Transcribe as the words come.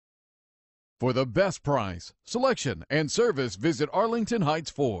For the best price, selection, and service, visit Arlington Heights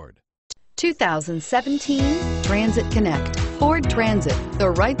Ford. 2017 Transit Connect. Ford Transit,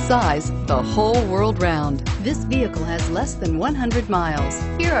 the right size, the whole world round. This vehicle has less than 100 miles.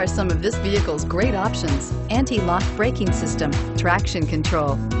 Here are some of this vehicle's great options: anti-lock braking system, traction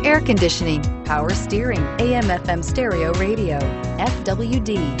control, air conditioning, power steering, AM/FM stereo radio,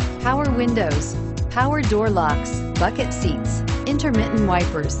 FWD, power windows, power door locks, bucket seats, intermittent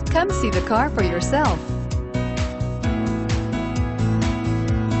wipers. Come see the car for yourself.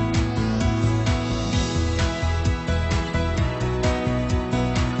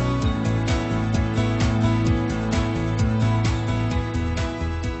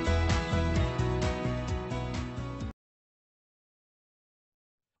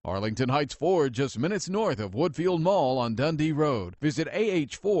 Arlington Heights Ford, just minutes north of Woodfield Mall on Dundee Road. Visit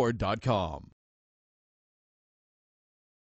ahford.com.